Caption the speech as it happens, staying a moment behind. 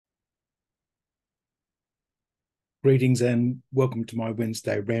Greetings and welcome to my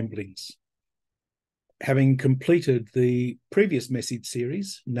Wednesday ramblings. Having completed the previous message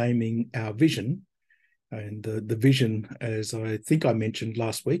series, naming our vision, and the vision, as I think I mentioned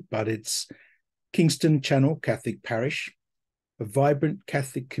last week, but it's Kingston Channel Catholic Parish, a vibrant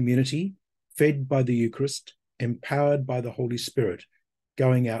Catholic community fed by the Eucharist, empowered by the Holy Spirit,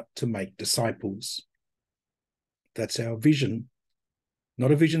 going out to make disciples. That's our vision, not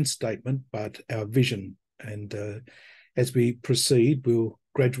a vision statement, but our vision. And as we proceed, we'll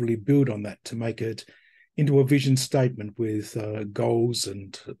gradually build on that to make it into a vision statement with goals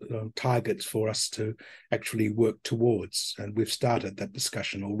and targets for us to actually work towards. And we've started that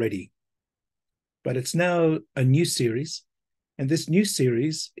discussion already. But it's now a new series, and this new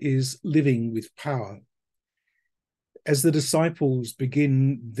series is Living with Power. As the disciples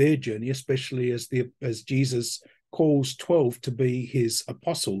begin their journey, especially as Jesus calls 12 to be his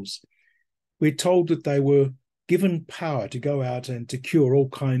apostles, we're told that they were given power to go out and to cure all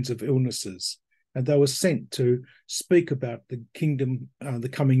kinds of illnesses. And they were sent to speak about the kingdom, the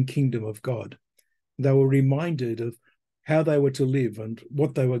coming kingdom of God. They were reminded of how they were to live and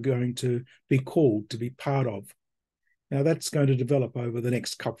what they were going to be called to be part of. Now, that's going to develop over the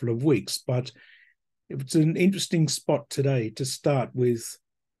next couple of weeks, but it's an interesting spot today to start with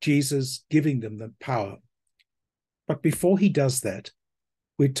Jesus giving them the power. But before he does that,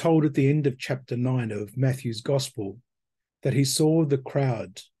 we're told at the end of chapter 9 of Matthew's Gospel that he saw the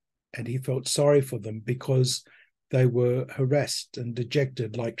crowd and he felt sorry for them because they were harassed and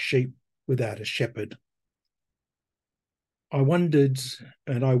dejected like sheep without a shepherd. I wondered,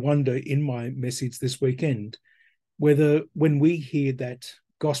 and I wonder in my message this weekend, whether when we hear that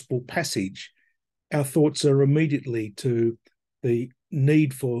gospel passage, our thoughts are immediately to the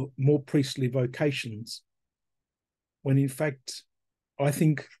need for more priestly vocations, when in fact, I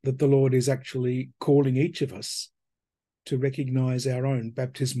think that the Lord is actually calling each of us to recognize our own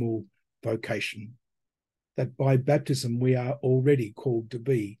baptismal vocation, that by baptism we are already called to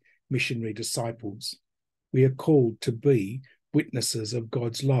be missionary disciples. We are called to be witnesses of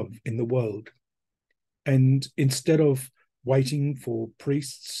God's love in the world. And instead of waiting for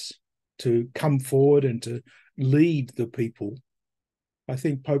priests to come forward and to lead the people, I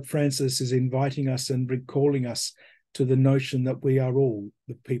think Pope Francis is inviting us and recalling us to the notion that we are all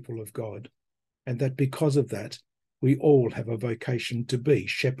the people of God, and that because of that, we all have a vocation to be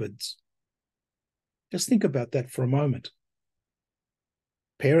shepherds. Just think about that for a moment.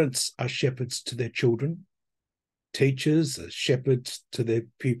 Parents are shepherds to their children. Teachers are shepherds to their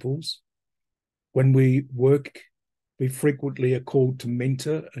pupils. When we work, we frequently are called to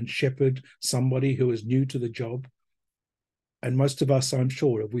mentor and shepherd somebody who is new to the job. And most of us, I'm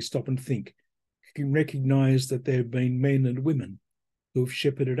sure, if we stop and think, can recognize that there have been men and women who have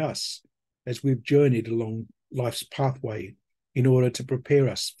shepherded us as we've journeyed along life's pathway in order to prepare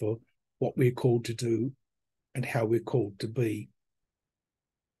us for what we're called to do and how we're called to be.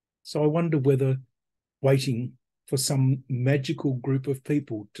 So I wonder whether waiting for some magical group of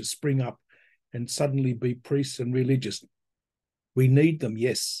people to spring up and suddenly be priests and religious, we need them,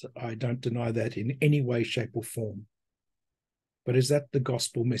 yes, I don't deny that in any way, shape or form. But is that the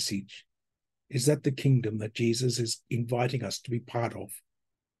gospel message? Is that the kingdom that Jesus is inviting us to be part of?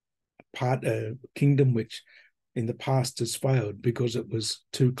 A kingdom which in the past has failed because it was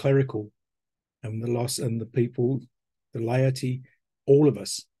too clerical, and the people, the laity, all of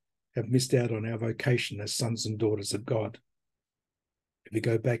us have missed out on our vocation as sons and daughters of God. If we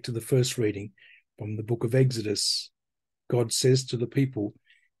go back to the first reading from the book of Exodus, God says to the people,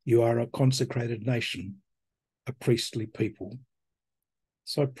 you are a consecrated nation, a priestly people.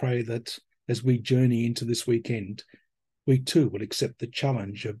 So I pray that as we journey into this weekend, we too will accept the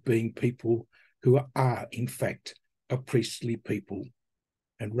challenge of being people who are, in fact, a priestly people.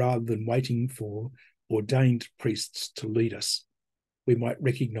 And rather than waiting for ordained priests to lead us, we might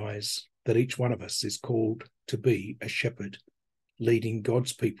recognize that each one of us is called to be a shepherd, leading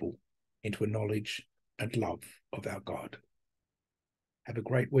God's people into a knowledge and love of our God. Have a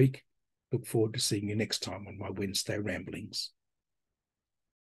great week. Look forward to seeing you next time on my Wednesday ramblings.